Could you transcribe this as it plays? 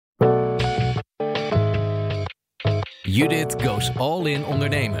Judith Goes All In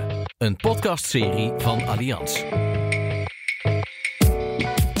Ondernemen. Een podcastserie van Allianz.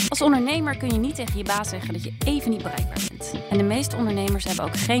 Als ondernemer kun je niet tegen je baas zeggen dat je even niet bereikbaar bent. En de meeste ondernemers hebben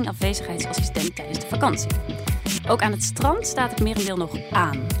ook geen afwezigheidsassistent tijdens de vakantie. Ook aan het strand staat het merendeel nog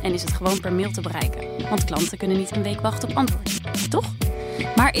aan en is het gewoon per mail te bereiken. Want klanten kunnen niet een week wachten op antwoord. Toch?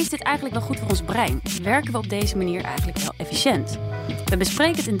 Maar is dit eigenlijk wel goed voor ons brein? Werken we op deze manier eigenlijk wel efficiënt? We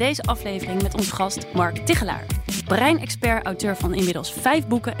bespreken het in deze aflevering met onze gast Mark Tichelaar. Breinexpert, auteur van inmiddels 5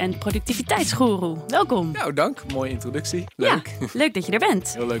 boeken en productiviteitsgoeroe. Welkom. Nou, dank. Mooie introductie. Leuk. Ja, leuk dat je er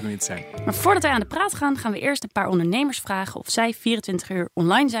bent. Heel leuk om hier te zijn. Maar voordat wij aan de praat gaan we eerst een paar ondernemers vragen of zij 24 uur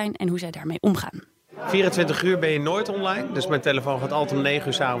online zijn en hoe zij daarmee omgaan. 24 uur ben je nooit online. Dus mijn telefoon gaat altijd om 9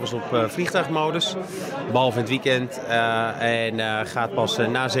 uur 's avonds op vliegtuigmodus. Behalve in het weekend. En gaat pas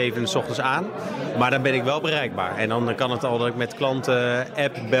na 7 uur 's ochtends aan. Maar dan ben ik wel bereikbaar. En dan kan het al dat ik met klanten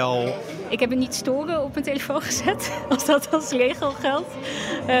app, bel. Ik heb het niet storen op mijn telefoon gezet. Als dat als regel geldt.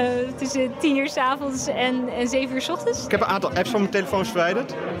 Tussen 10 uur 's avonds en 7 uur 's ochtends. Ik heb een aantal apps van mijn telefoon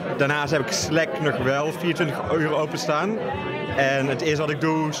verwijderd. Daarnaast heb ik Slack nog wel 24 uur openstaan. En het eerste wat ik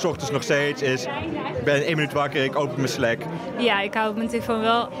doe, 's ochtends nog steeds, is... Ik ben 1 minuut wakker, ik open mijn Slack. Ja, ik hou mijn telefoon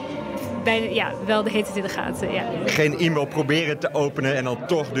wel de hele tijd in de gaten. Ja. Geen e-mail proberen te openen en dan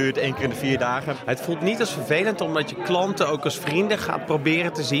toch duurt het 1 keer in de 4 dagen. Het voelt niet als vervelend omdat je klanten ook als vrienden gaat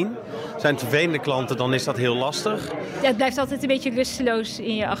proberen te zien. Zijn het vervelende klanten, dan is dat heel lastig. Ja, het blijft altijd een beetje rusteloos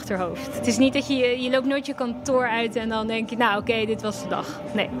in je achterhoofd. Het is niet dat je loopt nooit je kantoor uit en dan denk je, nou oké, dit was de dag.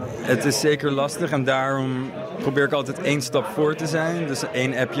 Nee. Het is zeker lastig en daarom probeer ik altijd 1 stap voor te zijn. Dus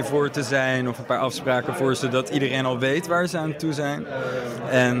 1 appje voor te zijn of een paar afspraken voor, zodat iedereen al weet waar ze aan toe zijn.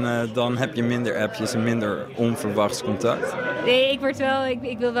 En dan heb je minder appjes en minder onverwachts contact. Nee,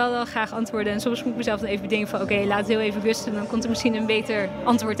 ik wil wel graag antwoorden. En soms moet ik mezelf dan even bedenken van oké, laat het heel even rusten. Dan komt er misschien een beter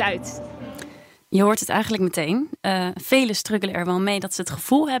antwoord uit. Je hoort het eigenlijk meteen. Velen struggelen er wel mee dat ze het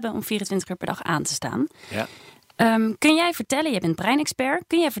gevoel hebben om 24 uur per dag aan te staan. Ja. Kun jij vertellen, jij bent breinexpert,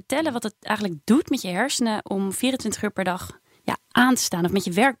 kun jij vertellen wat het eigenlijk doet met je hersenen om 24 uur per dag aan te staan of met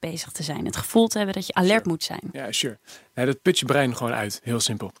je werk bezig te zijn? Het gevoel te hebben dat je alert moet zijn. Ja, sure. Dat put je brein gewoon uit. Heel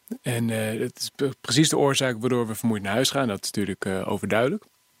simpel. En het is precies de oorzaak waardoor we vermoeid naar huis gaan. Dat is natuurlijk overduidelijk.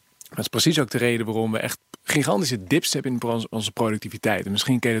 Maar het is precies ook de reden waarom we echt gigantische dips hebben in onze productiviteit. En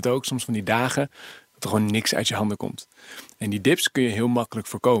misschien ken je het ook soms van die dagen dat er gewoon niks uit je handen komt. En die dips kun je heel makkelijk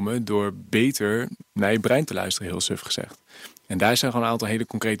voorkomen door beter naar je brein te luisteren, heel suf gezegd. En daar zijn gewoon een aantal hele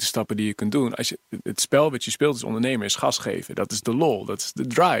concrete stappen die je kunt doen. Als je het spel wat je speelt als ondernemer is gas geven. Dat is de lol, dat is de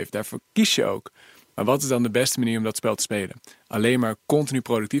drive. Daarvoor kies je ook. Maar wat is dan de beste manier om dat spel te spelen? Alleen maar continu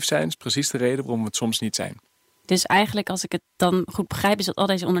productief zijn is precies de reden waarom we het soms niet zijn. Dus eigenlijk, als ik het dan goed begrijp, is dat al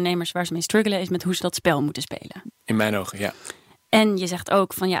deze ondernemers waar ze mee struggelen is met hoe ze dat spel moeten spelen. In mijn ogen, ja. En je zegt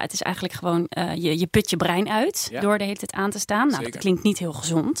ook van het is eigenlijk gewoon, je put je brein uit door de hele tijd aan te staan. Nou, dat klinkt niet heel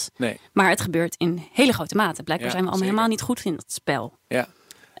gezond. Nee. Maar het gebeurt in hele grote mate. Blijkbaar zijn we allemaal helemaal niet goed in dat spel. Ja.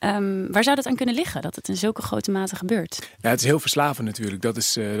 Waar zou dat aan kunnen liggen, dat het in zulke grote mate gebeurt? Ja, het is heel verslavend natuurlijk, dat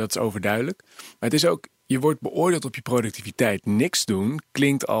is overduidelijk. Maar het is ook, je wordt beoordeeld op je productiviteit. Niks doen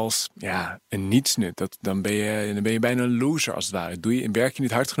klinkt als een nietsnut. Dan ben je bijna een loser als het ware. Werk je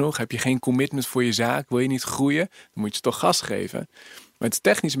niet hard genoeg? Heb je geen commitment voor je zaak? Wil je niet groeien? Dan moet je toch gas geven. Maar het is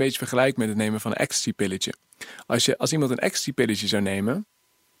technisch een beetje vergelijkbaar met het nemen van een ecstasy-pilletje. Als iemand een ecstasy-pilletje zou nemen,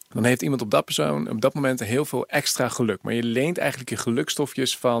 dan heeft iemand op dat moment heel veel extra geluk. Maar je leent eigenlijk je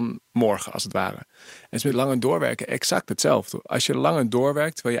gelukstofjes van morgen, als het ware. En het is met lang en doorwerken exact hetzelfde. Als je lang en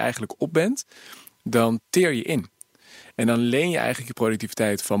doorwerkt, terwijl je eigenlijk op bent, dan teer je in. En dan leen je eigenlijk je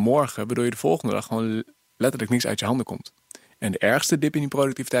productiviteit van morgen, waardoor je de volgende dag gewoon letterlijk niks uit je handen komt. En de ergste dip in die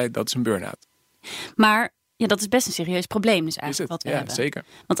productiviteit, dat is een burn-out. Maar dat is best een serieus probleem dus eigenlijk wat we hebben. Ja, zeker.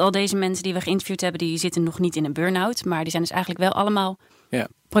 Want al deze mensen die we geïnterviewd hebben, die zitten nog niet in een burn-out. Maar die zijn dus eigenlijk wel allemaal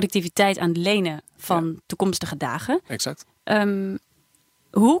productiviteit aan het lenen van toekomstige dagen. Exact.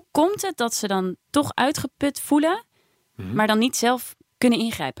 Hoe komt het dat ze dan toch uitgeput voelen, maar dan niet zelf kunnen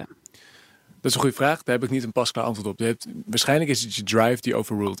ingrijpen? Dat is een goede vraag. Daar heb ik niet een pasklaar antwoord op. Waarschijnlijk is het je drive die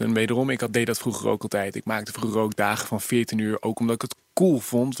overruled. En wederom, deed dat vroeger ook altijd. Ik maakte vroeger ook dagen van 14 uur, ook omdat ik het cool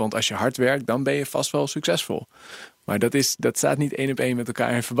vond. Want als je hard werkt, dan ben je vast wel succesvol. Maar dat staat niet 1 op 1 met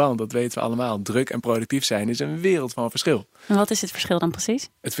elkaar in verband. Dat weten we allemaal. Druk en productief zijn is een wereld van verschil. En wat is het verschil dan precies?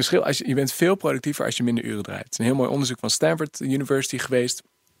 Het verschil, je bent veel productiever als je minder uren draait. Het is een heel mooi onderzoek van Stanford University geweest.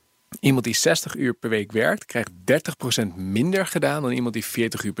 Iemand die 60 uur per week werkt, krijgt 30% minder gedaan dan iemand die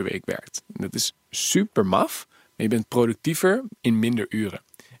 40 uur per week werkt. Dat is super maf, maar je bent productiever in minder uren.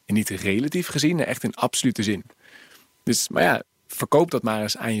 En niet relatief gezien, maar echt in absolute zin. Dus, verkoop dat maar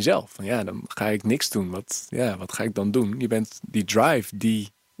eens aan jezelf. Dan ga ik niks doen. Wat ga ik dan doen? Die drive,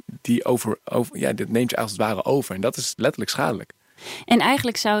 dit neemt je als het ware over. En dat is letterlijk schadelijk. En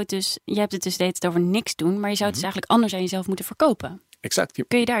eigenlijk zou het dus, je hebt het dus steeds over niks doen, maar je zou het dus eigenlijk anders aan jezelf moeten verkopen. Exact.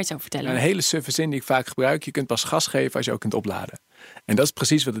 Kun je daar iets over vertellen? Een hele suffe zin die ik vaak gebruik. Je kunt pas gas geven als je ook kunt opladen. En dat is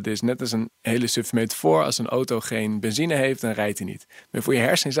precies wat het is. Net als een hele suffe metafoor. Als een auto geen benzine heeft, dan rijdt hij niet. Maar voor je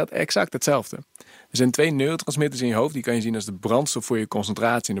hersenen is dat exact hetzelfde. Er zijn 2 neurotransmitters in je hoofd. Die kan je zien als de brandstof voor je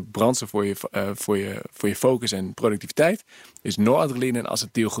concentratie en de brandstof voor je focus en productiviteit. Is noradrenaline en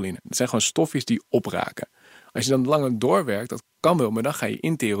acetylcholine. Dat zijn gewoon stofjes die opraken. Als je dan langer doorwerkt, dat kan wel, maar dan ga je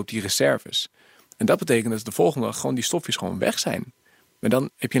interen op die reserves. En dat betekent dat de volgende dag gewoon die stofjes gewoon weg zijn. Maar dan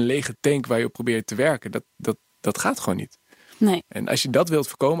heb je een lege tank waar je op probeert te werken. Dat gaat gewoon niet. Nee. En als je dat wilt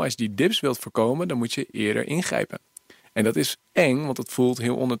voorkomen, als je die dips wilt voorkomen, dan moet je eerder ingrijpen. En dat is eng, want het voelt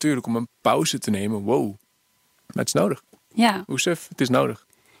heel onnatuurlijk om een pauze te nemen. Wow, maar het is nodig. Ja. Hoe suf, het is nodig.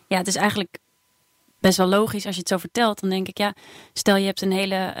 Ja, het is eigenlijk best wel logisch als je het zo vertelt. Dan denk ik, stel je hebt een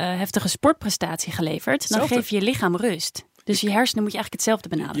hele heftige sportprestatie geleverd. Dan geef je lichaam rust. Dus je hersenen moet je eigenlijk hetzelfde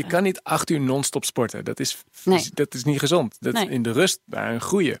benaderen. Je kan niet 8 uur non-stop sporten. Dat is niet gezond. In de rust daarin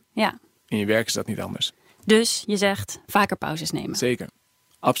groeien. Ja. In je werk is dat niet anders. Dus je zegt vaker pauzes nemen. Zeker.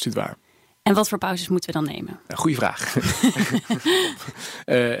 Absoluut waar. En wat voor pauzes moeten we dan nemen? Goeie vraag.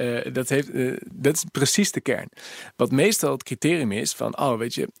 Dat is precies de kern. Wat meestal het criterium is van...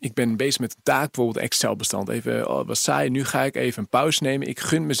 weet je, ik ben bezig met een taak, bijvoorbeeld een Excel-bestand. Even, wat saai, nu ga ik even een pauze nemen. Ik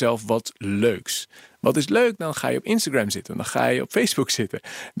gun mezelf wat leuks. Wat is leuk? Dan ga je op Instagram zitten. Dan ga je op Facebook zitten.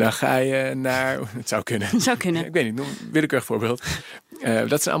 Dan ga je naar... Het zou kunnen. Het zou kunnen. Ik weet niet, noem een willekeurig voorbeeld.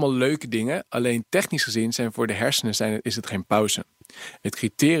 Dat zijn allemaal leuke dingen. Alleen technisch gezien zijn voor de hersenen is het geen pauze. Het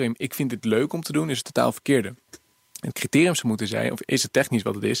criterium, ik vind het leuk om te doen, is het totaal verkeerde. Het criterium zou moeten zijn, of is het technisch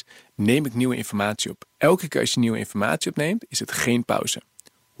wat het is, neem ik nieuwe informatie op. Elke keer als je nieuwe informatie opneemt, is het geen pauze.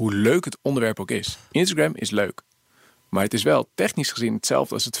 Hoe leuk het onderwerp ook is. Instagram is leuk. Maar het is wel technisch gezien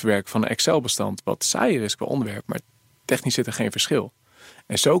hetzelfde als het verwerken van een Excel-bestand. Wat saaier is qua onderwerp, maar technisch zit er geen verschil.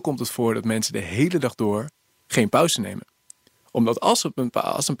 En zo komt het voor dat mensen de hele dag door geen pauze nemen. Omdat als ze een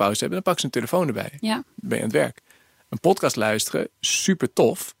pauze hebben, dan pakken ze een telefoon erbij. Ja. Dan ben je aan het werk. Een podcast luisteren, super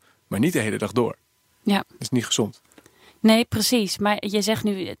tof, maar niet de hele dag door. Ja. Dat is niet gezond. Nee, precies. Maar je zegt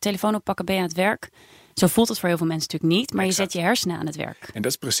nu, telefoon oppakken, ben je aan het werk. Zo voelt het voor heel veel mensen natuurlijk niet. Maar exact. Je zet je hersenen aan het werk. En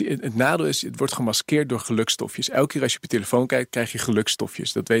dat is precies. Het nadeel is, het wordt gemaskeerd door gelukstofjes. Elke keer als je op je telefoon kijkt, krijg je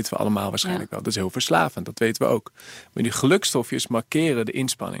gelukstofjes. Dat weten we allemaal waarschijnlijk wel. Dat is heel verslavend, dat weten we ook. Maar die gelukstofjes markeren de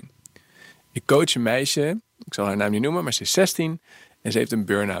inspanning. Ik coach een meisje, ik zal haar naam niet noemen, maar ze is 16 en ze heeft een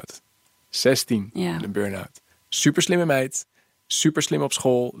burn-out. 16, een burn-out. Super slimme meid, super slim op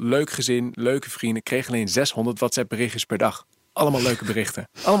school, leuk gezin, leuke vrienden. Kreeg alleen 600 WhatsApp berichtjes per dag. Allemaal leuke berichten.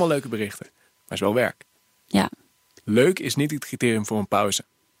 Maar is wel werk. Ja. Leuk is niet het criterium voor een pauze.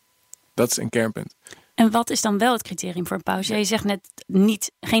 Dat is een kernpunt. En wat is dan wel het criterium voor een pauze? Ja. Je zegt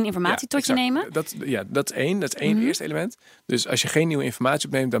net geen informatie tot je nemen. Dat is één. Dat is één eerste element. Dus als je geen nieuwe informatie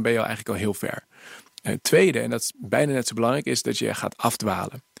opneemt, dan ben je eigenlijk al heel ver. Het tweede, en dat is bijna net zo belangrijk, is dat je gaat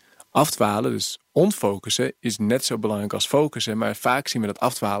afdwalen. Afdwalen, dus ontfocussen, is net zo belangrijk als focussen. Maar vaak zien we dat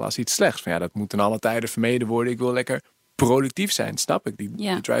afdwalen als iets slechts. Van dat moet ten alle tijden vermeden worden. Ik wil lekker productief zijn, snap ik.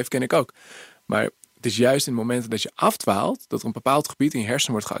 Die drive ken ik ook. Maar het is juist in momenten dat je afdwaalt, dat er een bepaald gebied in je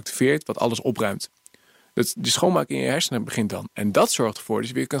hersenen wordt geactiveerd wat alles opruimt. Dus de schoonmaak in je hersenen begint dan. En dat zorgt ervoor dat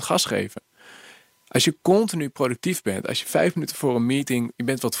je weer kunt gas geven. Als je continu productief bent, als je 5 minuten voor een meeting, je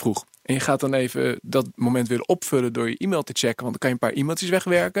bent wat vroeg. En je gaat dan even dat moment weer opvullen door je e-mail te checken. Want dan kan je een paar e-mailtjes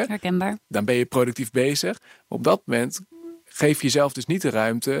wegwerken. Herkenbaar. Dan ben je productief bezig. Maar op dat moment geef je jezelf dus niet de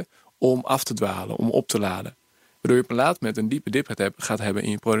ruimte om af te dwalen, om op te laden. Waardoor je op een laat moment een diepe dip gaat hebben in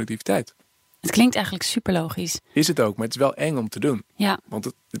je productiviteit. Het klinkt eigenlijk super logisch. Is het ook, maar het is wel eng om te doen. Ja. Want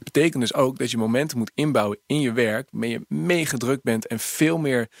het betekent dus ook dat je momenten moet inbouwen in je werk, waarmee je mega druk bent en veel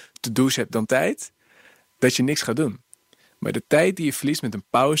meer to-do's hebt dan tijd, dat je niks gaat doen. Maar de tijd die je verliest met een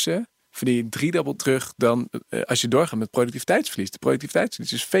pauze, verdien je 3-dubbel terug dan als je doorgaat met productiviteitsverlies. De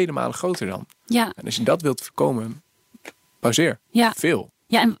productiviteitsverlies is vele malen groter dan. Ja. En als je dat wilt voorkomen, pauzeer. Ja. Veel.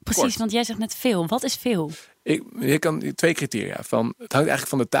 Ja, en precies, Kort. want jij zegt net veel. Wat is veel? Je kan 2 criteria. Het hangt eigenlijk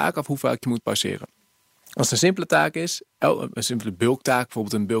van de taak af hoe vaak je moet pauzeren. Als het een simpele taak is, een simpele bulktaak,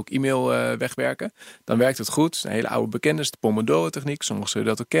 bijvoorbeeld een bulk e-mail wegwerken, dan werkt het goed. Een hele oude bekende is de Pomodoro-techniek. Sommigen zullen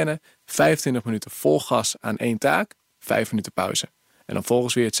dat ook kennen. 25 minuten vol gas aan 1 taak, 5 minuten pauze. En dan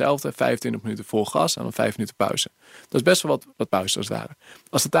volgens weer hetzelfde, 25 minuten vol gas en dan 5 minuten pauze. Dat is best wel wat pauze als het ware.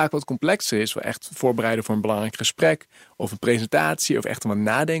 Als de taak wat complexer is, wel echt voorbereiden voor een belangrijk gesprek of een presentatie of echt een wat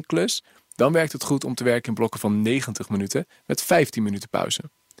nadenkklus, dan werkt het goed om te werken in blokken van 90 minuten met 15 minuten pauze.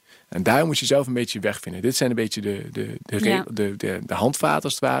 En daar moet je zelf een beetje weg vinden. Dit zijn een beetje de handvaten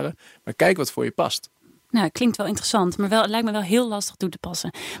als het ware. Maar kijk wat voor je past. Nou, het klinkt wel interessant, maar het lijkt me wel heel lastig toe te passen.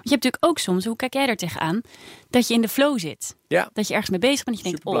 Want je hebt natuurlijk ook soms, hoe kijk jij er tegenaan, dat je in de flow zit. Ja. Dat je ergens mee bezig bent, dat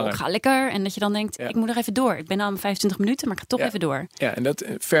je denkt, ik ga lekker. En dat je dan denkt, ik moet nog even door. Ik ben al 25 minuten, maar ik ga toch even door. Ja, en dat,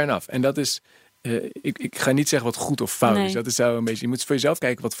 fair enough. En dat is, ik ga niet zeggen wat goed of fout is. Dat is zo een beetje, je moet voor jezelf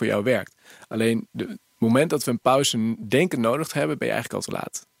kijken wat voor jou werkt. Alleen, het moment dat we een pauze denken nodig hebben, ben je eigenlijk al te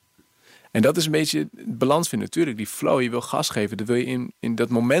laat. En dat is een beetje het balans vinden. Natuurlijk, die flow, je wil gas geven. Dat wil je in dat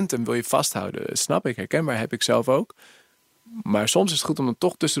momentum wil je vasthouden. Snap ik, herkenbaar, heb ik zelf ook. Maar soms is het goed om dan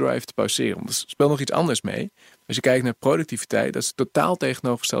toch tussendoor even te pauzeren. Want er speelt nog iets anders mee. Als je kijkt naar productiviteit, dat is het totaal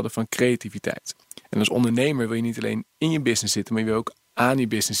tegenovergestelde van creativiteit. En als ondernemer wil je niet alleen in je business zitten, maar je wil ook aan je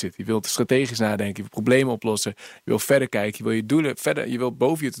business zitten. Je wilt strategisch nadenken, je wil problemen oplossen. Je wil verder kijken, je wil je doelen verder, je wil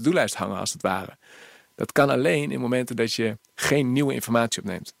boven je to-do-lijst hangen als het ware. Dat kan alleen in momenten dat je geen nieuwe informatie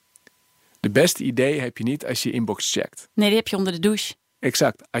opneemt. De beste ideeën heb je niet als je je inbox checkt. Nee, die heb je onder de douche.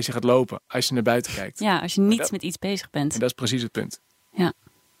 Exact. Als je gaat lopen, als je naar buiten kijkt. Ja, als je niet met iets bezig bent. En dat is precies het punt.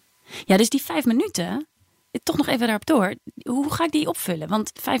 Ja, dus die 5 minuten, toch nog even daarop door. Hoe ga ik die opvullen?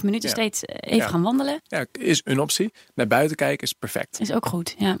 Want 5 minuten steeds even gaan wandelen. Ja, is een optie. Naar buiten kijken is perfect. Is ook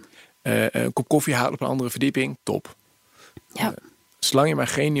goed, ja. Een kop koffie halen op een andere verdieping, top. Ja. Zolang je maar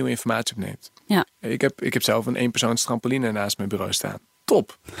geen nieuwe informatie opneemt. Ja. Ik heb zelf een 1-persoons trampoline naast mijn bureau staan.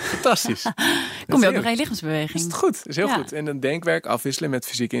 Top. Fantastisch. Kom je ook nog in lichaamsbeweging. Is het goed. Is heel goed. En een denkwerk afwisselen met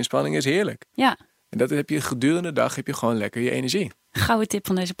fysieke inspanning is heerlijk. Ja. En dat heb je gedurende de dag, heb je gewoon lekker je energie. Gouden tip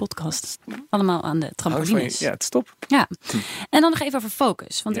van deze podcast. Allemaal aan de trampolines. Ja, het is top. Ja. En dan nog even over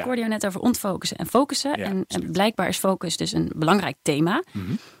focus. Want ik hoorde jou net over ontfocussen en focussen. Ja, en blijkbaar is focus dus een belangrijk thema.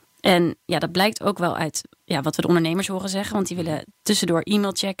 Mm-hmm. En ja, dat blijkt ook wel uit wat we de ondernemers horen zeggen. Want die willen tussendoor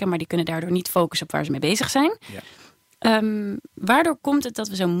e-mail checken, maar die kunnen daardoor niet focussen op waar ze mee bezig zijn. Ja. Waardoor komt het dat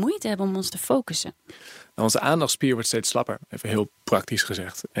we zo moeite hebben om ons te focussen? Nou, onze aandachtspier wordt steeds slapper. Even heel praktisch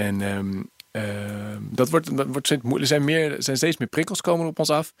gezegd. En dat wordt steeds moeilijker. Er zijn steeds meer prikkels komen op ons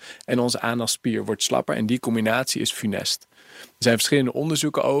af. En onze aandachtspier wordt slapper. En die combinatie is funest. Er zijn verschillende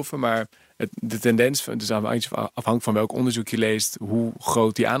onderzoeken over. Maar de tendens, dus afhankelijk van welk onderzoek je leest, hoe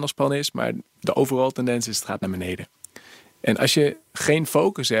groot die aandachtspan is. Maar de overal tendens is, het gaat naar beneden. En als je geen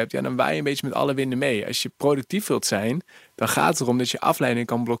focus hebt, dan waai je een beetje met alle winden mee. Als je productief wilt zijn, dan gaat het erom dat je afleiding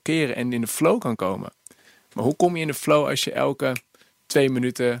kan blokkeren en in de flow kan komen. Maar hoe kom je in de flow als je elke 2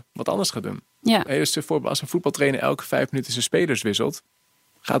 minuten wat anders gaat doen? Ja. Dus bijvoorbeeld als een voetbaltrainer elke 5 minuten zijn spelers wisselt,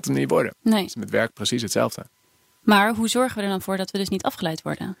 gaat het niet worden. Nee. Dat is met werk precies hetzelfde. Maar hoe zorgen we er dan voor dat we dus niet afgeleid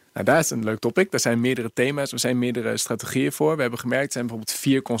worden? Nou, daar is een leuk topic. Daar zijn meerdere thema's, er zijn meerdere strategieën voor. We hebben gemerkt, er zijn bijvoorbeeld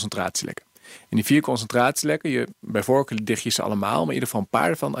 4 concentratielekken. En die 4 concentratielekken, bij voorkeur dicht je ze allemaal, maar in ieder geval een paar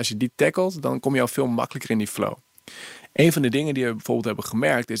ervan, als je die tackelt, dan kom je al veel makkelijker in die flow. Een van de dingen die we bijvoorbeeld hebben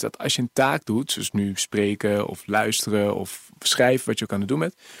gemerkt, is dat als je een taak doet, zoals nu spreken of luisteren of schrijven, wat je ook aan het doen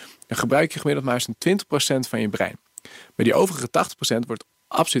bent, dan gebruik je gemiddeld maar eens 20% van je brein. Maar die overige 80% wordt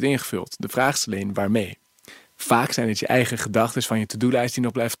absoluut ingevuld. De vraag is alleen waarmee. Vaak zijn het je eigen gedachten van je to-do-lijst die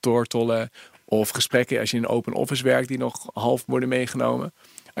nog blijft doortollen, of gesprekken als je in een open office werkt die nog half worden meegenomen.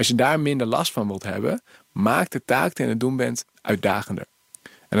 Als je daar minder last van wilt hebben, maak de taak die je aan het doen bent uitdagender.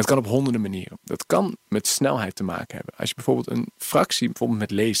 En dat kan op honderden manieren. Dat kan met snelheid te maken hebben. Als je bijvoorbeeld een fractie, bijvoorbeeld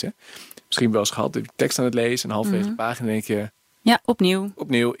met lezen, misschien wel eens gehad, je tekst aan het lezen en halverwege de pagina denk je, ja, opnieuw.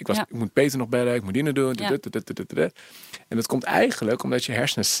 Ik moet Peter nog bellen, ik moet die nog doen. Ja. En dat komt eigenlijk omdat je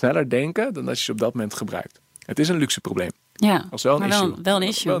hersenen sneller denken dan dat je ze op dat moment gebruikt. Het is een luxe probleem. Ja, dat is wel een issue. Wel een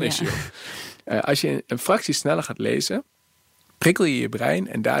issue. Wel een issue. Als je een fractie sneller gaat lezen, prikkel je je brein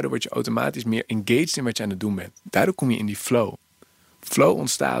en daardoor word je automatisch meer engaged in wat je aan het doen bent. Daardoor kom je in die flow. Flow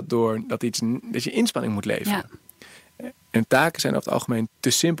ontstaat door dat je inspanning moet leveren. Ja. En taken zijn over het algemeen te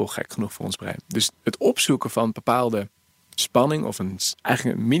simpel, gek genoeg voor ons brein. Dus het opzoeken van bepaalde spanning of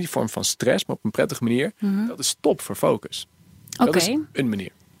eigenlijk een mini-vorm van stress, maar op een prettige manier, dat is top voor focus. Dat is een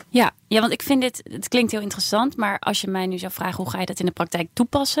manier. Ja, want ik vind het klinkt heel interessant, maar als je mij nu zou vragen hoe ga je dat in de praktijk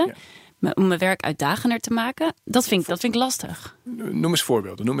toepassen, om mijn werk uitdagender te maken, dat vind ik lastig. Noem eens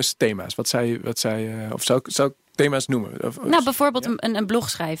voorbeelden, noem eens thema's. Wat zou ik thema's noemen? Nou, bijvoorbeeld een blog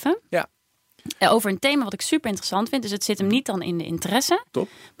schrijven. Ja. Over een thema wat ik super interessant vind. Dus het zit hem niet dan in de interesse. Top.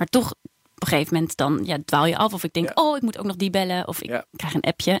 Maar toch op een gegeven moment dan dwaal je af. Of ik denk, ik moet ook nog die bellen. Of ik krijg een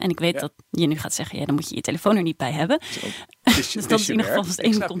appje. En ik weet dat je nu gaat zeggen, dan moet je je telefoon er niet bij hebben. Dus dat is in ieder geval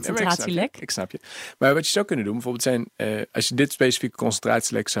één concentratielek. Ik snap je. Maar wat je zou kunnen doen, bijvoorbeeld zijn, als je dit specifieke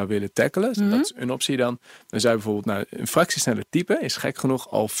concentratielek zou willen tackelen, dat is een optie dan zou je bijvoorbeeld een fractie sneller typen, is gek genoeg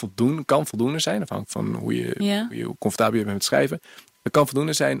al kan voldoende zijn, afhankelijk van hoe comfortabel je bent met schrijven. Het kan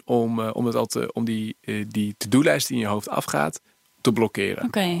voldoende zijn om die to-do-lijst die in je hoofd afgaat te blokkeren.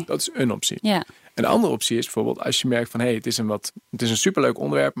 Okay. Dat is een optie. Ja. Een andere optie is bijvoorbeeld als je merkt van het is een superleuk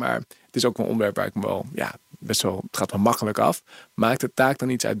onderwerp, maar het is ook wel een onderwerp waar ik me wel het gaat wel makkelijk af. Maak de taak dan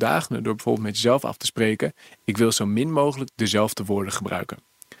iets uitdagender door bijvoorbeeld met jezelf af te spreken. Ik wil zo min mogelijk dezelfde woorden gebruiken.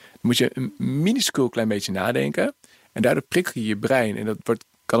 Dan moet je een minuscuul klein beetje nadenken en daardoor prikkel je je brein en dat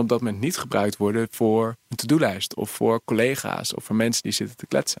kan op dat moment niet gebruikt worden voor een to-do-lijst of voor collega's of voor mensen die zitten te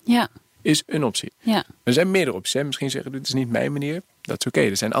kletsen. Ja. Is een optie. Ja. Er zijn meerdere opties. Hè? Misschien zeggen dit is niet mijn manier. Dat is oké.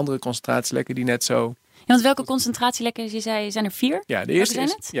 Er zijn andere concentratielekken die net zo... Ja, want welke concentratielekken, je zei, zijn er 4? Ja, de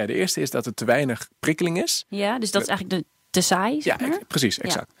eerste is dat er te weinig prikkeling is. Ja, dus dat is eigenlijk te saai, zeg maar? Ja, precies,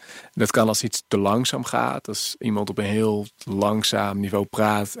 exact. Ja. Dat kan als iets te langzaam gaat. Als iemand op een heel langzaam niveau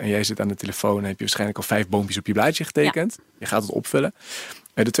praat en jij zit aan de telefoon en heb je waarschijnlijk al 5 boompjes op je blaadje getekend. Ja. Je gaat het opvullen.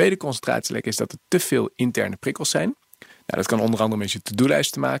 De tweede concentratielek is dat er te veel interne prikkels zijn. Nou, dat kan onder andere met je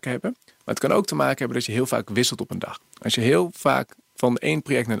to-do-lijst te maken hebben. Maar het kan ook te maken hebben dat je heel vaak wisselt op een dag. Als je heel vaak van het een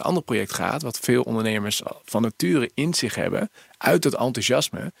project naar een ander project gaat, wat veel ondernemers van nature in zich hebben, uit het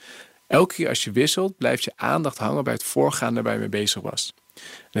enthousiasme. Elke keer als je wisselt, blijft je aandacht hangen bij het voorgaande waar je mee bezig was.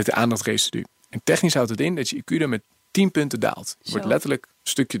 Met de aandachtresidu. En technisch houdt het in dat je IQ dan met 10 punten daalt. Je wordt letterlijk een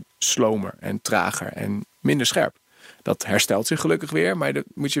stukje slomer en trager en minder scherp. Dat herstelt zich gelukkig weer, maar daar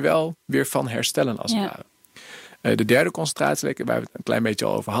moet je wel weer van herstellen als het ware. De derde concentratielek, waar we het een klein beetje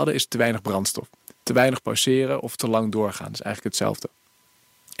al over hadden, is te weinig brandstof. Te weinig pauzeren of te lang doorgaan. Dat is eigenlijk hetzelfde.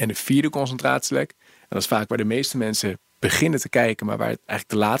 En de vierde concentratielek, en dat is vaak waar de meeste mensen beginnen te kijken, maar waar het eigenlijk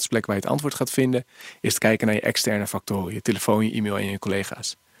de laatste plek waar je het antwoord gaat vinden, is te kijken naar je externe factoren. Je telefoon, je e-mail en je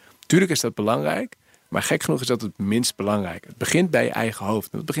collega's. Tuurlijk is dat belangrijk, maar gek genoeg is dat het minst belangrijk. Het begint bij je eigen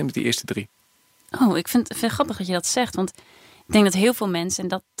hoofd. Het begint met die eerste 3. Oh, ik vind het grappig dat je dat zegt. Want ik denk dat heel veel mensen,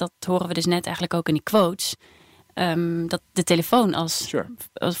 en dat horen we dus net eigenlijk ook in die quotes, dat de telefoon als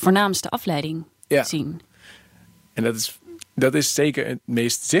voornaamste afleiding zien. En dat is zeker het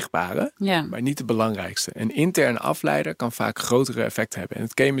meest zichtbare, maar niet de belangrijkste. Een interne afleider kan vaak grotere effecten hebben. En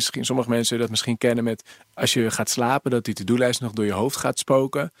het ken je misschien, sommige mensen zullen dat misschien kennen met als je gaat slapen, dat die to-do-lijst nog door je hoofd gaat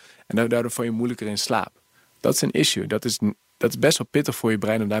spoken en daardoor val je moeilijker in slaap. Dat is een issue. Dat is best wel pittig voor je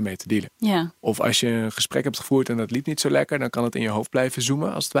brein om daarmee te dealen. Ja. Of als je een gesprek hebt gevoerd en dat liep niet zo lekker, dan kan het in je hoofd blijven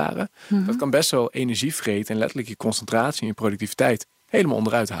zoomen als het ware. Mm-hmm. Dat kan best wel energie vreten en letterlijk je concentratie en je productiviteit helemaal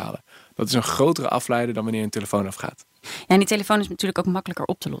onderuit halen. Dat is een grotere afleider dan wanneer een telefoon afgaat. Ja, en die telefoon is natuurlijk ook makkelijker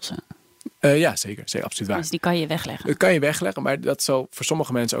op te lossen. Ja, zeker. Absoluut waar. Dus die kan je wegleggen. Dat kan je wegleggen, maar dat zal voor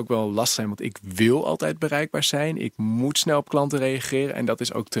sommige mensen ook wel lastig zijn. Want ik wil altijd bereikbaar zijn. Ik moet snel op klanten reageren. En dat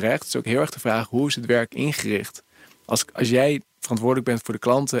is ook terecht. Het is ook heel erg de vraag, hoe is het werk ingericht? Als jij verantwoordelijk bent voor de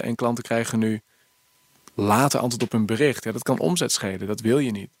klanten en klanten krijgen nu later antwoord op hun bericht. Ja, dat kan omzet schelen. Dat wil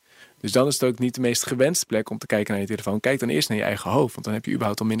je niet. Dus dan is het ook niet de meest gewenste plek om te kijken naar je telefoon. Kijk dan eerst naar je eigen hoofd. Want dan heb je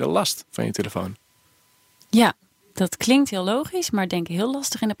überhaupt al minder last van je telefoon. Ja, dat klinkt heel logisch, maar denk ik heel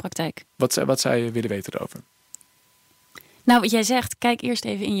lastig in de praktijk. Wat zou je willen weten erover? Nou, wat jij zegt, kijk eerst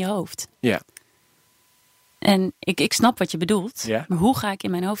even in je hoofd. Ja. En ik snap wat je bedoelt, ja. Maar hoe ga ik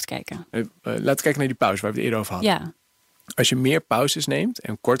in mijn hoofd kijken? Laten we kijken naar die pauze waar we het eerder over hadden. Ja. Als je meer pauzes neemt,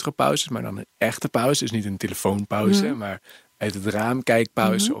 en kortere pauzes, maar dan een echte pauze, dus niet een telefoonpauze, maar even het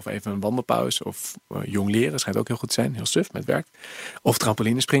raamkijkpauze of even een wandelpauze of jong leren, schijnt ook heel goed te zijn, heel suf met werk. Of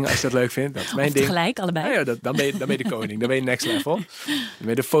trampoline springen als je dat leuk vindt, dat is mijn of ding. Tegelijk, allebei. Nou ja, dan ben je de koning, dan ben je next level. Dan ben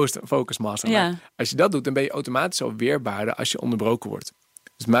je de focus master. Ja. Als je dat doet, dan ben je automatisch al weerbaarder als je onderbroken wordt.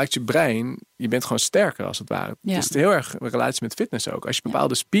 Dus het maakt je brein, je bent gewoon sterker als het ware. Ja. Het is heel erg een relatie met fitness ook. Als je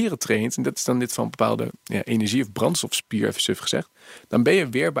bepaalde spieren traint, en dat is dan dit van bepaalde energie- of brandstofspier, even suf gezegd, dan ben je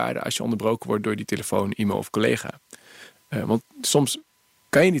weerbaarder als je onderbroken wordt door die telefoon, e-mail of collega. Want soms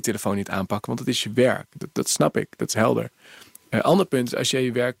kan je die telefoon niet aanpakken, want dat is je werk. Dat snap ik, dat is helder. Ander punt is, als je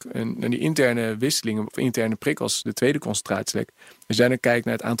je werk naar die interne wisselingen of interne prikkels, de tweede concentratielek, als jij dan kijkt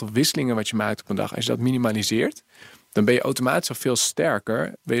naar het aantal wisselingen wat je maakt op een dag, als je dat minimaliseert, dan ben je automatisch al veel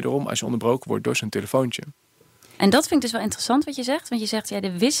sterker, wederom als je onderbroken wordt door zo'n telefoontje. En dat vind ik dus wel interessant wat je zegt. Want je zegt,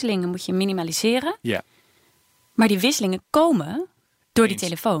 de wisselingen moet je minimaliseren. Ja. Maar die wisselingen komen door die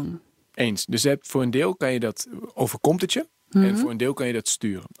telefoon. Eens. Dus voor een deel kan je dat, overkomt het je. En voor een deel kan je dat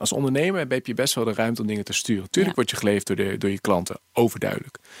sturen. Als ondernemer heb je best wel de ruimte om dingen te sturen. Tuurlijk word je geleefd door je klanten,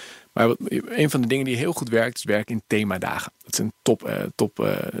 overduidelijk. Maar een van de dingen die heel goed werkt, is werken in themadagen. Dat is een top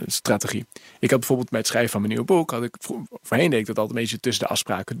strategie. Ik had bijvoorbeeld bij het schrijven van mijn nieuwe boek, voorheen deed ik dat altijd een beetje tussen de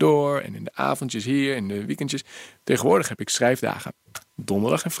afspraken door en in de avondjes hier, in de weekendjes. Tegenwoordig heb ik schrijfdagen.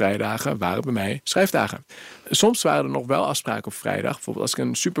 Donderdag en vrijdagen waren bij mij schrijfdagen. Soms waren er nog wel afspraken op vrijdag. Bijvoorbeeld als ik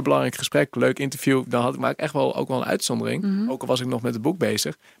een superbelangrijk gesprek, leuk interview, dan maak ik echt wel ook wel een uitzondering. Ook al was ik nog met het boek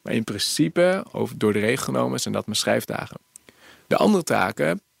bezig. Maar in principe, door de regel genomen, zijn dat mijn schrijfdagen. De andere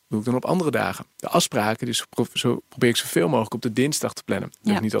taken doe ik dan op andere dagen. De afspraken, dus probeer ik zoveel mogelijk op de dinsdag te plannen. Dat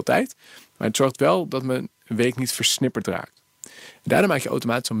lukt niet altijd. Maar het zorgt wel dat mijn week niet versnipperd raakt. En daardoor maak je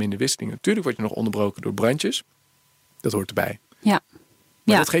automatisch al minder wisselingen. Natuurlijk word je nog onderbroken door brandjes. Dat hoort erbij. Ja.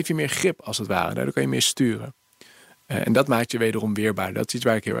 Maar dat geeft je meer grip als het ware. Daardoor kan je meer sturen. En dat maakt je wederom weerbaar. Dat is iets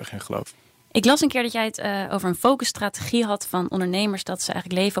waar ik heel erg in geloof. Ik las een keer dat jij het over een focusstrategie had van ondernemers, dat ze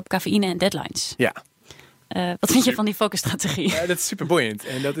eigenlijk leven op cafeïne en deadlines. Ja. Wat vind je van die focusstrategie? Ja, dat is super boeiend.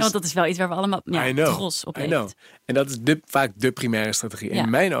 En dat is, want dat is wel iets waar we allemaal trots op hebben. En dat is vaak de primaire strategie. En in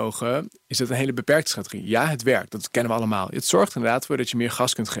mijn ogen is dat een hele beperkte strategie. Ja, het werkt. Dat kennen we allemaal. Het zorgt inderdaad voor dat je meer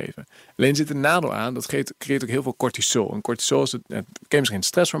gas kunt geven. Alleen zit een nadeel aan. Dat creëert ook heel veel cortisol. En cortisol is ken je misschien het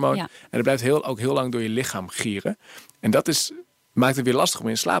stresshormoon. Ja. En dat blijft ook heel lang door je lichaam gieren. En dat maakt het weer lastig om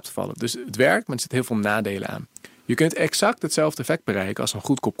in slaap te vallen. Dus het werkt, maar er zitten heel veel nadelen aan. Je kunt exact hetzelfde effect bereiken als een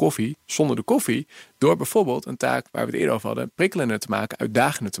goed kop koffie zonder de koffie, door bijvoorbeeld een taak waar we het eerder over hadden, prikkelender te maken,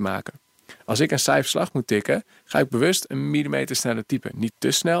 uitdagender te maken. Als ik een saai verslag moet tikken, ga ik bewust een millimeter sneller typen. Niet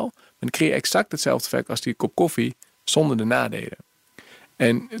te snel, maar dan creëer je exact hetzelfde effect als die kop koffie zonder de nadelen.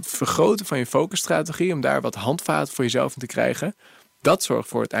 En het vergroten van je focusstrategie, om daar wat handvaten voor jezelf in te krijgen, dat zorgt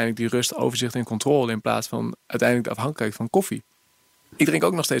voor uiteindelijk die rust, overzicht en controle in plaats van uiteindelijk de afhankelijkheid van koffie. Ik drink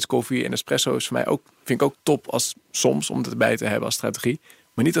ook nog steeds koffie en espresso is voor mij ook, vind ik ook top als soms om het erbij te hebben als strategie.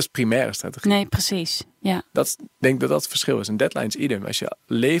 Maar niet als primaire strategie. Nee, precies. Ja. Ik denk dat het verschil is. En deadlines idem. Als je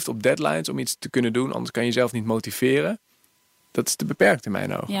leeft op deadlines om iets te kunnen doen, anders kan je jezelf niet motiveren. Dat is te beperkt in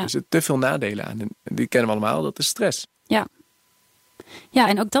mijn ogen. Er zitten te veel nadelen aan. En die kennen we allemaal, dat is stress. Ja. Ja,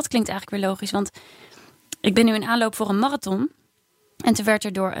 en ook dat klinkt eigenlijk weer logisch. Want ik ben nu in aanloop voor een marathon. En toen werd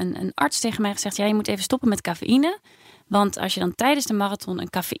er door een arts tegen mij gezegd, ja, je moet even stoppen met cafeïne. Want als je dan tijdens de marathon een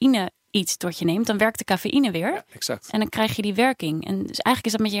cafeïne iets tot je neemt, dan werkt de cafeïne weer. Ja, exact. En dan krijg je die werking. En dus eigenlijk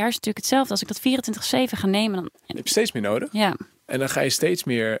is dat met je hersen natuurlijk hetzelfde. Als ik dat 24/7 ga nemen, dan heb je steeds meer nodig. Ja. En dan ga je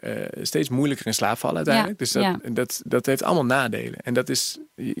steeds moeilijker in slaap vallen uiteindelijk. Ja. Dus dat heeft allemaal nadelen. En dat is,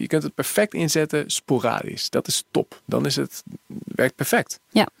 je kunt het perfect inzetten sporadisch. Dat is top. Dan werkt perfect.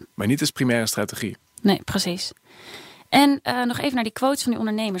 Ja. Maar niet als primaire strategie. Nee, precies. En nog even naar die quotes van die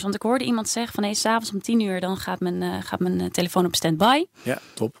ondernemers. Want ik hoorde iemand zeggen van 's avonds om 10 uur dan gaat mijn telefoon op standby. Ja,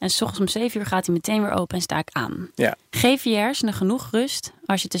 top. En 's ochtends om 7 uur gaat hij meteen weer open en sta ik aan. Ja. Geef je hersenen genoeg rust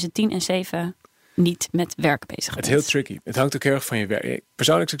als je tussen 10 en 7 niet met werk bezig bent. Het is heel tricky. Het hangt ook heel erg van je werk.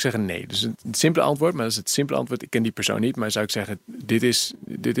 Persoonlijk zou ik zeggen nee. Dus het simpele antwoord, maar dat is het simpele antwoord. Ik ken die persoon niet, maar zou ik zeggen, dit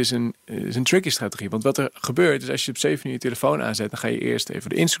is een tricky strategie. Want wat er gebeurt is als je op 7 uur je telefoon aanzet, dan ga je eerst even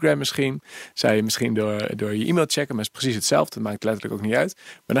de Instagram misschien. Zou je misschien door je e-mail checken, maar het is precies hetzelfde. Dat maakt letterlijk ook niet uit.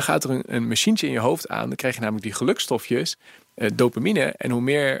 Maar dan gaat er een machientje in je hoofd aan. Dan krijg je namelijk die gelukstofjes, dopamine. En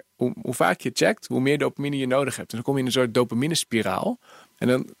hoe vaak je checkt, hoe meer dopamine je nodig hebt. Dus dan kom je in een soort dopamine-spiraal. En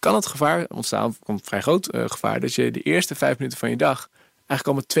dan kan het gevaar ontstaan, komt vrij groot gevaar, dat je de eerste 5 minuten van je dag eigenlijk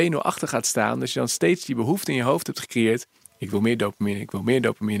al met 2-0 achter gaat staan. Dat je dan steeds die behoefte in je hoofd hebt gecreëerd. Ik wil meer dopamine, ik wil meer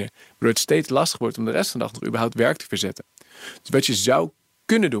dopamine. Waardoor het steeds lastig wordt om de rest van de dag nog überhaupt werk te verzetten. Dus wat je zou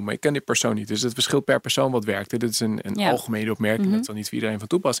kunnen doen, maar ik ken die persoon niet. Dus het verschilt per persoon wat werkt. Dit is een algemene opmerking. Dat zal niet voor iedereen van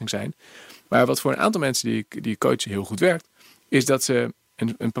toepassing zijn. Maar wat voor een aantal mensen die coachen heel goed werkt, is dat ze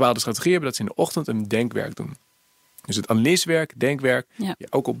een bepaalde strategie hebben dat ze in de ochtend een denkwerk doen. Dus het analysewerk, denkwerk. Ja.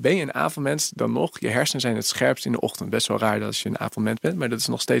 Ook al ben je een avondmens, dan nog, je hersenen zijn het scherpst in de ochtend. Best wel raar dat als je een avondmens bent, maar dat is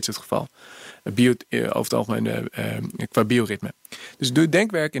nog steeds het geval. Over het algemeen qua bioritme. Dus doe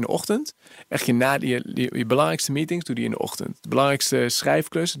denkwerk in de ochtend. Echt je belangrijkste meetings, doe die in de ochtend. De belangrijkste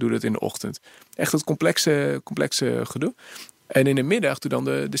schrijfklussen, doe dat in de ochtend. Echt het complexe gedoe. En in de middag doe dan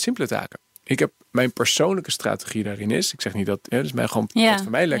de simpele taken. Ik heb mijn persoonlijke strategie daarin is. Ik zeg niet dat, dus mij gewoon wat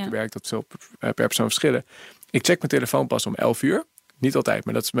voor mij lekker werkt. Dat zal per persoon verschillen. Ik check mijn telefoon pas om 11 uur. Niet altijd,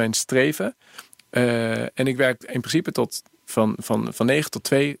 maar dat is mijn streven. En ik werk in principe tot van 9 tot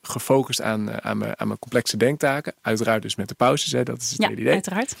 2 gefocust aan mijn complexe denktaken. Uiteraard dus met de pauzes, hè, dat is het hele idee.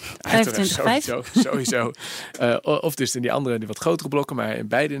 Uiteraard. 25-5. Sowieso. Of dus in die andere, die wat grotere blokken, maar in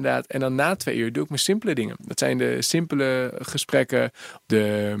beide inderdaad. En dan na 2 uur doe ik mijn simpele dingen. Dat zijn de simpele gesprekken,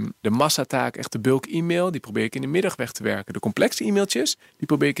 de massataak, echt de bulk e-mail. Die probeer ik in de middag weg te werken. De complexe e-mailtjes, die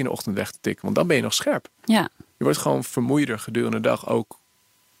probeer ik in de ochtend weg te tikken. Want dan ben je nog scherp. Ja. Je wordt gewoon vermoeider gedurende de dag, ook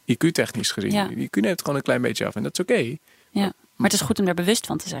IQ-technisch gezien. Ja. IQ neemt gewoon een klein beetje af en dat is oké. Ja, maar het is goed om daar bewust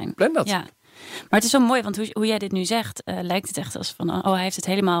van te zijn. Plan dat. Ja. Maar het is zo mooi, want hoe jij dit nu zegt, lijkt het echt als van, hij heeft het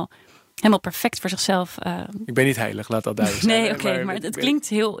helemaal perfect voor zichzelf. Ik ben niet heilig, laat dat duidelijk zijn. Nee, oké, maar het klinkt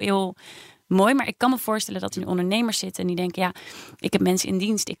heel, heel mooi. Maar ik kan me voorstellen dat er nu ondernemers zitten en die denken, ja, ik heb mensen in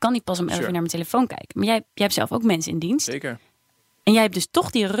dienst. Ik kan niet pas om 11 uur naar mijn telefoon kijken. Maar jij hebt zelf ook mensen in dienst. Zeker. En jij hebt dus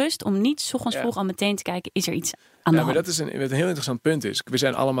toch die rust om niet 's ochtends vroeg al meteen te kijken, is er iets aan de hand? Maar dat is wat een heel interessant punt is. We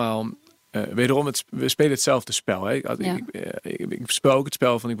zijn allemaal wederom, we spelen hetzelfde spel. Hè? Ik speel ook het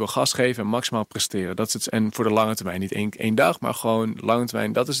spel van ik wil gas geven en maximaal presteren. Dat is het, en voor de lange termijn. Niet één dag, maar gewoon lange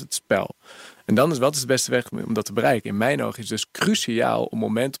termijn. Dat is het spel. En dan wat is de beste weg om dat te bereiken? In mijn ogen is het dus cruciaal om een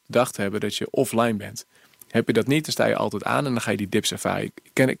moment op de dag te hebben dat je offline bent. Heb je dat niet, dan sta je altijd aan en dan ga je die dips ervaren.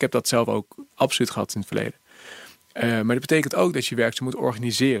 Ik heb dat zelf ook absoluut gehad in het verleden. Maar dat betekent ook dat je werk zo moet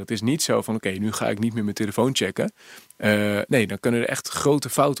organiseren. Het is niet zo van oké, nu ga ik niet meer mijn telefoon checken. Nee, dan kunnen er echt grote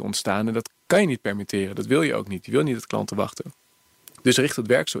fouten ontstaan. En dat kan je niet permitteren. Dat wil je ook niet. Je wil niet dat klanten wachten. Dus richt het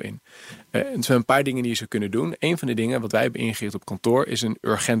werk zo in. Er zijn een paar dingen die je zou kunnen doen. Een van de dingen wat wij hebben ingericht op kantoor is een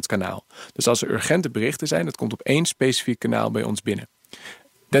urgent kanaal. Dus als er urgente berichten zijn, dat komt op één specifiek kanaal bij ons binnen.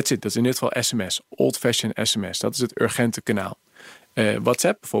 That's it. Dat is in dit geval SMS. Old-fashioned SMS. Dat is het urgente kanaal.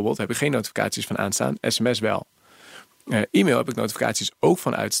 WhatsApp bijvoorbeeld heb ik geen notificaties van aanstaan. SMS wel. E-mail heb ik notificaties ook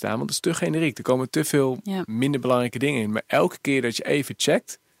van uitstaan, want dat is te generiek. Er komen te veel minder belangrijke dingen in. Maar elke keer dat je even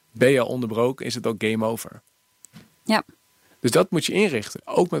checkt, ben je al onderbroken, is het al game over. Ja. Dus dat moet je inrichten.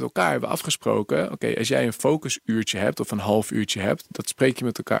 Ook met elkaar hebben we afgesproken. Oké, als jij een focusuurtje hebt of een half uurtje hebt, dat spreek je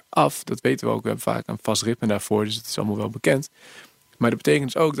met elkaar af. Dat weten we ook. We hebben vaak een vast ritme daarvoor, dus het is allemaal wel bekend. Maar dat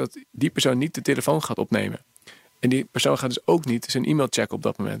betekent dus ook dat die persoon niet de telefoon gaat opnemen. En die persoon gaat dus ook niet zijn e-mail checken op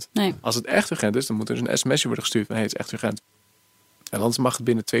dat moment. Nee. Als het echt urgent is, dan moet er dus een sms'je worden gestuurd van hey, het is echt urgent. En anders mag het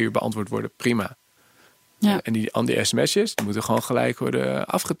binnen 2 uur beantwoord worden. Prima. Ja. En die sms'jes, die moeten gewoon gelijk worden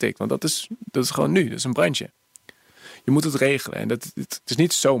afgetikt. Want dat is gewoon nu. Dat is een brandje. Je moet het regelen. En het is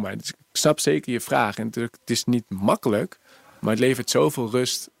niet zomaar. Dus ik snap zeker je vraag. En het is niet makkelijk. Maar het levert zoveel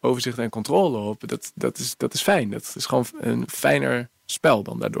rust, overzicht en controle op. Dat is fijn. Dat is gewoon een fijner spel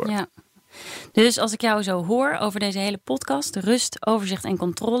dan daardoor. Ja. Dus als ik jou zo hoor over deze hele podcast, rust, overzicht en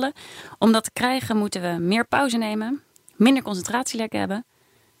controle. Om dat te krijgen moeten we meer pauze nemen, minder concentratielekken hebben,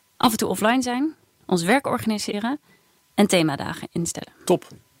 af en toe offline zijn, ons werk organiseren en themadagen instellen. Top.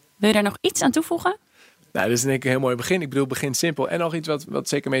 Wil je daar nog iets aan toevoegen? Nou, dat is denk ik een heel mooi begin. Ik bedoel, begin simpel. En nog iets wat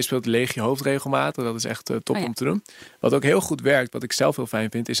zeker meespeelt, leeg je hoofd regelmatig. Dat is echt top om te doen. Wat ook heel goed werkt, wat ik zelf heel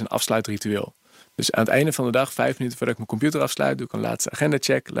fijn vind, is een afsluitritueel. Dus aan het einde van de dag, 5 minuten voordat ik mijn computer afsluit, doe ik een laatste agenda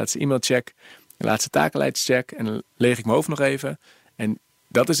check, laatste e-mail check, een laatste takenlijst check en dan leeg ik mijn hoofd nog even. En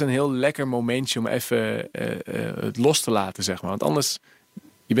dat is een heel lekker momentje om even het los te laten, zeg maar. Want anders,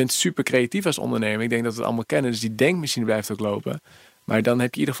 je bent super creatief als ondernemer. Ik denk dat we het allemaal kennen, dus die denkmachine blijft ook lopen. Maar dan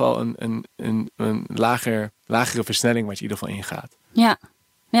heb je in ieder geval een lagere versnelling wat je in ieder geval ingaat.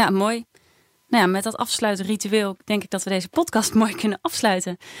 Ja, mooi. Nou ja, met dat afsluitritueel denk ik dat we deze podcast mooi kunnen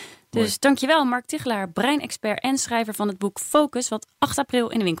afsluiten. Dus dankjewel Mark Tichelaar, breinexpert en schrijver van het boek Focus, wat 8 april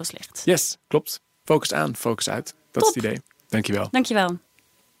in de winkels ligt. Yes, klopt. Focus aan, focus uit. Dat is het idee. Dankjewel. Dankjewel.